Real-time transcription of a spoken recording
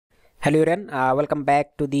Hello everyone, welcome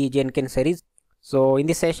back to the Jenkins series. So in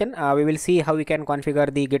this session, we will see how we can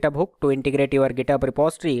configure the GitHub hook to integrate your GitHub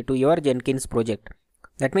repository to your Jenkins project.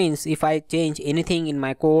 That means if I change anything in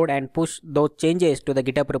my code and push those changes to the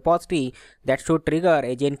GitHub repository, that should trigger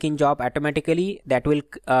a Jenkins job automatically that will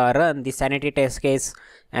run the sanity test case,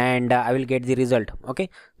 and I will get the result. Okay,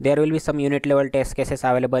 there will be some unit level test cases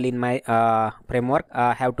available in my framework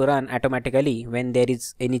have to run automatically when there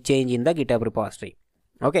is any change in the GitHub repository.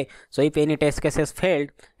 Okay, so if any test cases failed,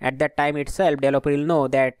 at that time itself developer will know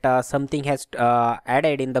that something has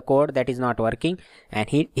added in the code that is not working, and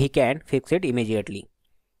he can fix it immediately.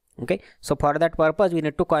 Okay, so for that purpose we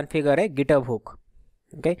need to configure a GitHub hook.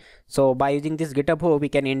 Okay, so by using this GitHub hook we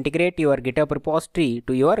can integrate your GitHub repository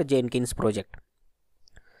to your Jenkins project.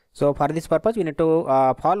 So for this purpose we need to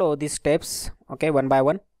follow these steps, okay, one by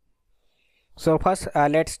one. So first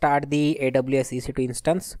let's start the AWS EC2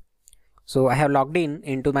 instance. So I have logged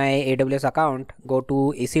into my AWS account. Go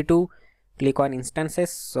to EC2, click on instances.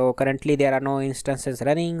 So currently there are no instances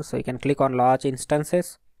running, so you can click on launch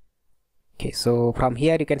instances. Okay, so from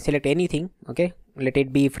here you can select anything. Okay, let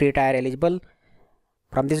it be free tier eligible.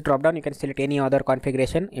 From this drop down you can select any other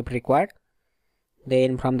configuration if required.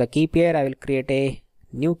 Then from the key pair I will create a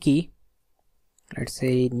new key. Let's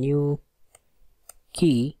say new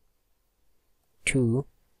key 2.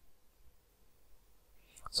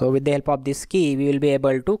 So with the help of this key we will be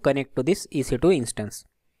able to connect to this EC2 instance.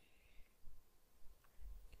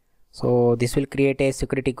 So this will create a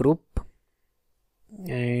security group,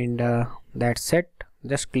 and that's it.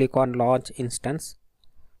 Just click on launch instance.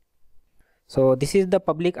 So this is the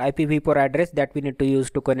public IPv4 address that we need to use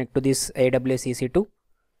to connect to this AWS EC2.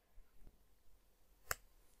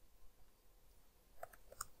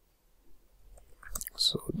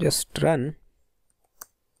 So just run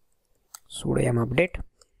sudo yum update,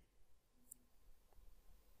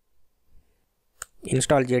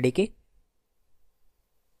 install JDK,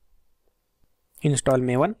 install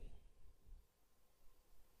Maven,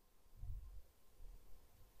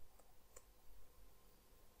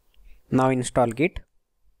 now install Git.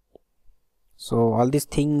 So all these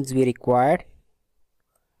things we required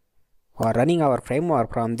for running our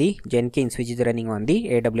framework from the Jenkins, which is running on the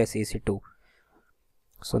AWS EC2.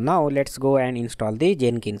 So now let's go and install the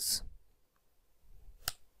Jenkins.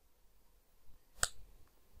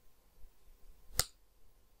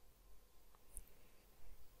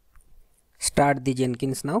 Start the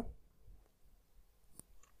Jenkins now.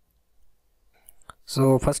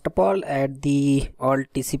 So first of all, add the alt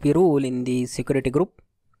TCP rule in the security group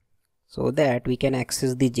so that we can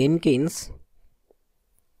access the Jenkins.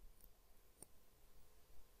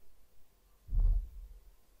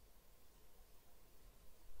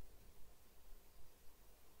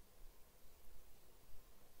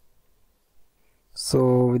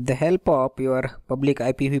 So with the help of your public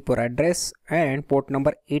IPv4 address and port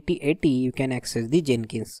number 8080 you can access the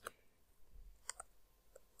Jenkins.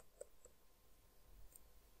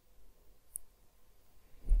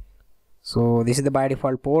 So this is the by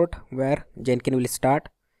default port where Jenkins will start.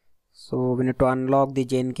 So we need to unlock the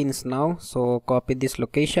Jenkins now. So copy this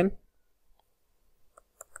location,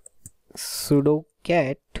 sudo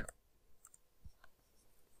cat.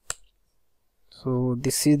 So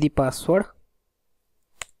this is the password.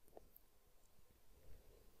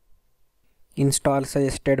 Install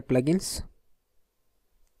suggested plugins.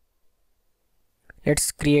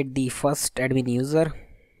 Let's create the first admin user.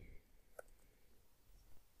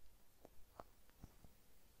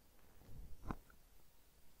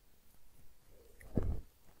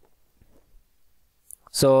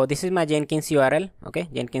 So this is my Jenkins URL, okay,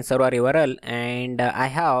 Jenkins server URL, and I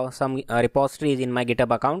have some repositories in my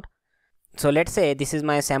GitHub account. So let's say this is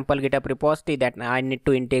my sample GitHub repository that I need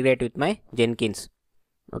to integrate with my Jenkins.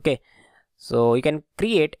 Okay, so you can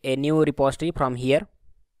create a new repository from here.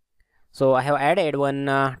 So I have added one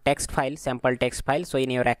text file, sample text file. So in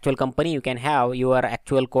your actual company you can have your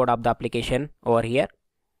actual code of the application over here.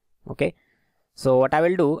 Okay, so what I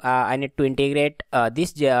will do, I need to integrate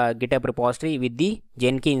this GitHub repository with the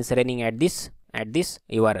Jenkins running at this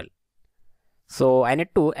URL. So I need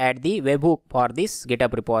to add the webhook for this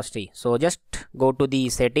GitHub repository. So just go to the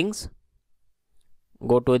settings,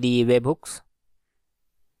 go to the webhooks.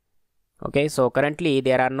 Okay, so currently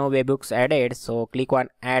there are no webhooks added, so click on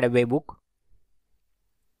add webhook.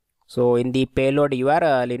 So in the payload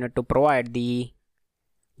URL you need to provide the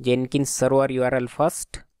Jenkins server URL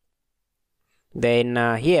first. Then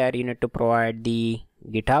here you need to provide the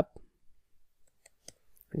GitHub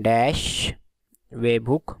dash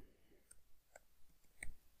webhook.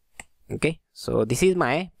 Okay, so this is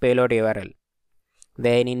my payload URL.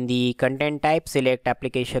 Then in the content type, select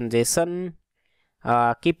application JSON,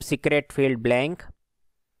 keep secret field blank,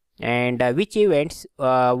 and which events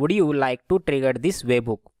would you like to trigger this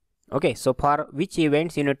webhook. Okay, so for which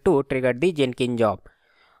events you need to trigger the Jenkins job.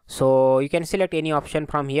 So you can select any option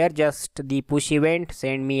from here, just the push event,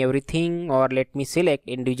 send me everything, or let me select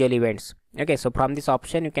individual events. Okay, so from this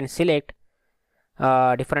option you can select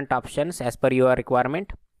different options as per your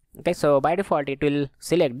requirement. Okay, so by default it will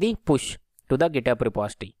select the push to the GitHub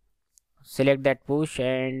repository. Select that push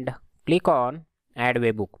and click on add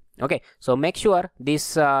webhook. Okay, so make sure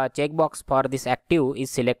this checkbox for this active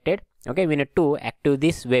is selected. Okay, we need to active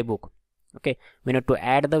this webhook. Okay, we need to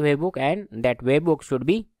add the webhook, and that webhook should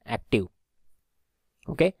be active.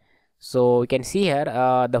 Okay, so you can see here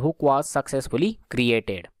the hook was successfully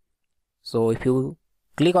created. So if you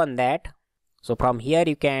click on that, so from here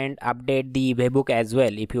you can update the webhook as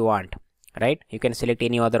well if you want, right? You can select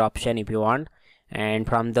any other option if you want, and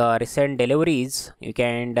from the recent deliveries you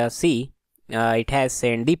can see it has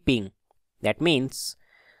sent the ping. That means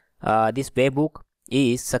this webhook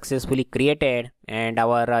is successfully created, and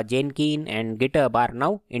our Jenkins and GitHub are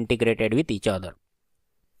now integrated with each other.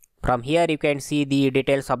 From here you can see the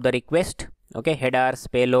details of the request. Okay, headers,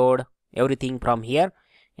 payload, everything from here,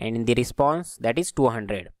 and in the response that is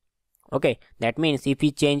 200. Okay, that means if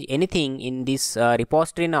we change anything in this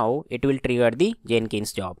repository now, it will trigger the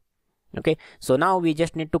Jenkins job. Okay, so now we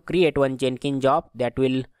just need to create one Jenkins job that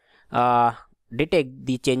will detect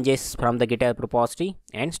the changes from the GitHub repository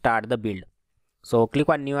and start the build. So click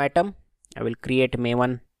on new item. I will create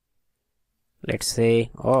Maven, let's say,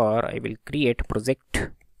 or I will create project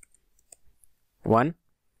 1.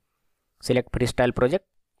 Select freestyle project.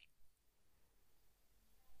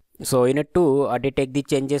 So you need to detect the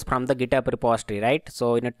changes from the GitHub repository, right?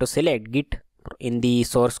 So you need to select Git in the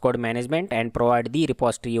source code management and provide the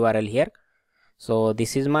repository URL here. So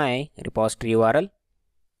this is my repository URL.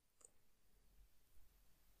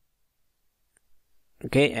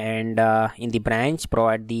 Okay, and in the branch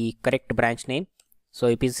provide the correct branch name. So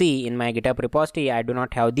if you see in my GitHub repository, I do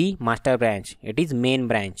not have the master branch, it is main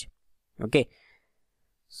branch. Okay,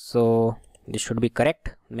 so this should be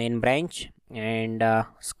correct, main branch, and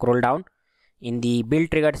scroll down. In the build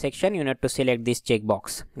triggered section you need to select this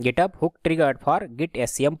checkbox, GitHub hook triggered for git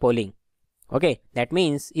SCM polling. Okay, that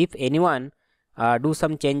means if anyone do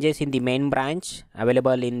some changes in the main branch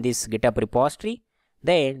available in this GitHub repository,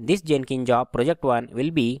 then this Jenkins job project 1 will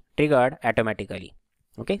be triggered automatically.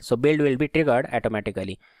 Okay, so build will be triggered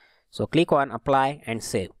automatically. So click on apply and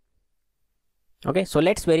save. Okay, so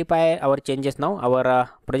let's verify our changes now. Our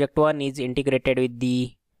project 1 is integrated with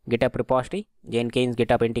the GitHub repository, Jenkins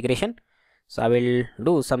GitHub integration. So I will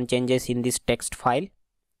do some changes in this text file.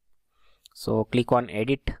 So click on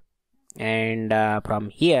edit, and from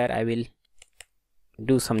here I will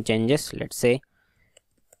do some changes. Let's say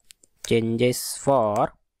changes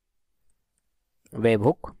for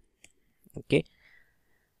webhook. Okay,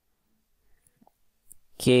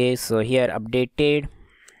 so here updated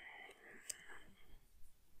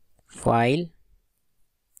file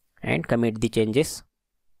and commit the changes.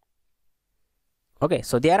 Okay,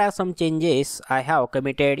 so there are some changes I have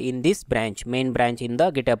committed in this branch, main branch in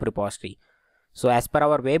the GitHub repository. So as per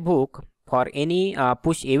our webhook, for any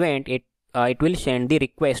push event, it will send the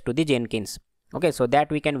request to the Jenkins. Okay, so that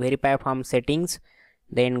we can verify from settings,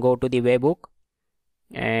 then go to the webhook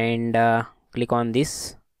and click on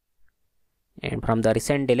this, and from the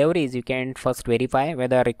recent deliveries you can first verify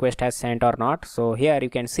whether request has sent or not. So here you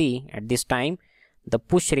can see at this time the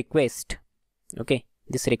push request. Okay,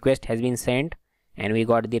 this request has been sent and we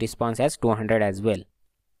got the response as 200 as well.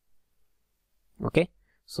 Okay,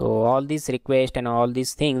 so all these requests and all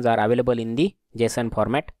these things are available in the JSON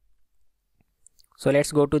format. So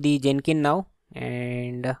let's go to the Jenkins now,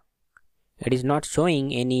 and it is not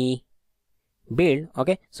showing any build.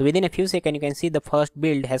 Okay, so within a few seconds you can see the first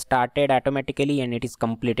build has started automatically and it is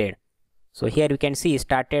completed. So here you can see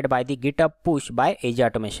started by the GitHub push by Edge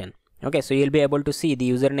Automation. Okay, so you'll be able to see the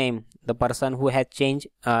username, the person who has changed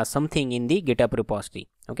something in the GitHub repository.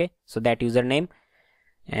 Okay, so that username,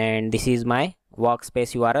 and this is my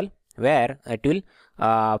workspace URL where it will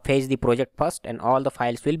fetch the project first, and all the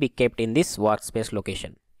files will be kept in this workspace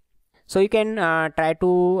location. So you can try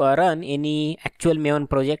to run any actual Maven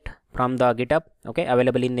project from the GitHub, okay,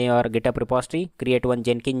 available in your GitHub repository. Create one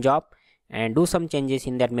Jenkins job and do some changes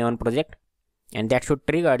in that Maven project, and that should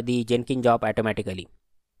trigger the Jenkins job automatically.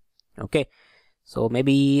 Okay, so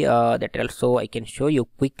maybe that also I can show you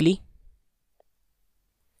quickly.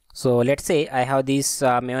 So let's say I have this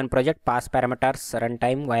Maven project, pass parameters,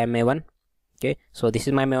 runtime via Maven. Okay, so this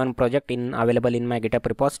is my Maven project available in my GitHub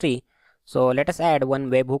repository. So let us add one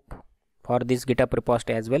webhook for this GitHub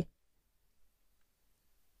repository as well.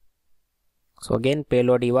 So again,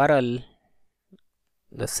 payload URL,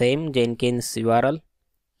 the same Jenkins URL,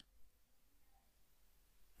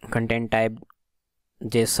 content type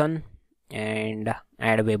JSON, and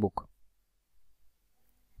add webhook.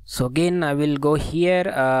 So again, I will go here.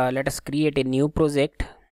 Let us create a new project.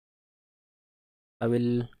 I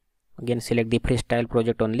will again select the freestyle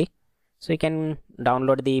project only. So you can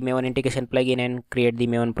download the Maven integration plugin and create the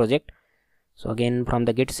Maven project. So again, from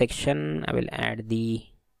the Git section, I will add the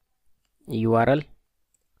URL.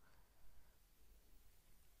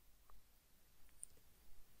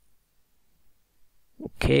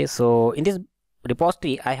 Okay, so in this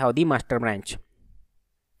repository, I have the master branch,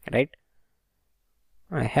 right?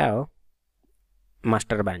 I have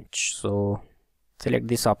master branch. So select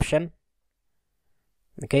this option.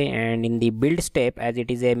 Okay, and in the build step, as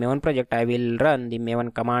it is a Maven project, I will run the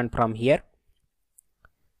Maven command from here.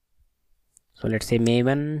 So let's say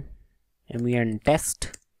Maven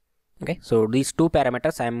test. Okay, so these two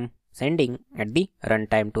parameters I am sending at the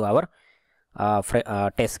runtime to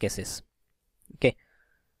our test cases. Okay,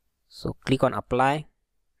 so click on apply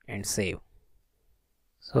and save.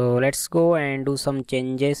 So let's go and do some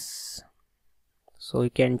changes. So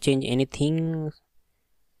you can change anything.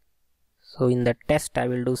 So in the test, I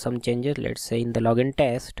will do some changes. Let's say in the login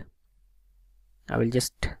test, I will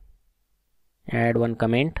just add one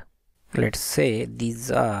comment. Let's say these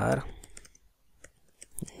are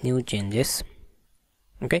new changes.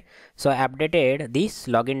 Okay, so I updated this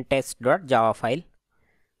login test.java file.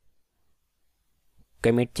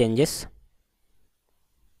 Commit changes.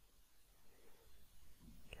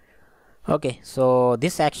 Okay, so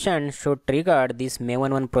this action should trigger this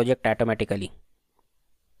Maven 1 project automatically.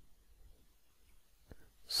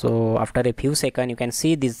 So after a few seconds, you can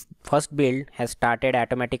see this first build has started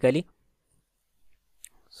automatically.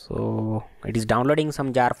 So it is downloading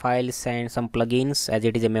some jar files and some plugins, as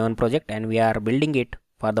it is a Maven project and we are building it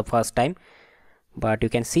for the first time. But you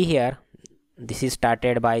can see here, this is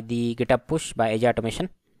started by the GitHub push by Edge Automation.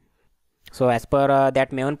 So as per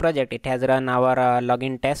that Maven project, it has run our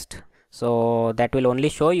login test. So that will only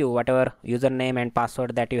show you whatever username and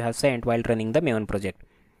password that you have sent while running the Maven project.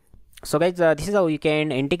 So guys, this is how you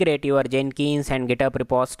can integrate your Jenkins and GitHub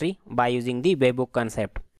repository by using the webhook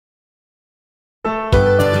concept.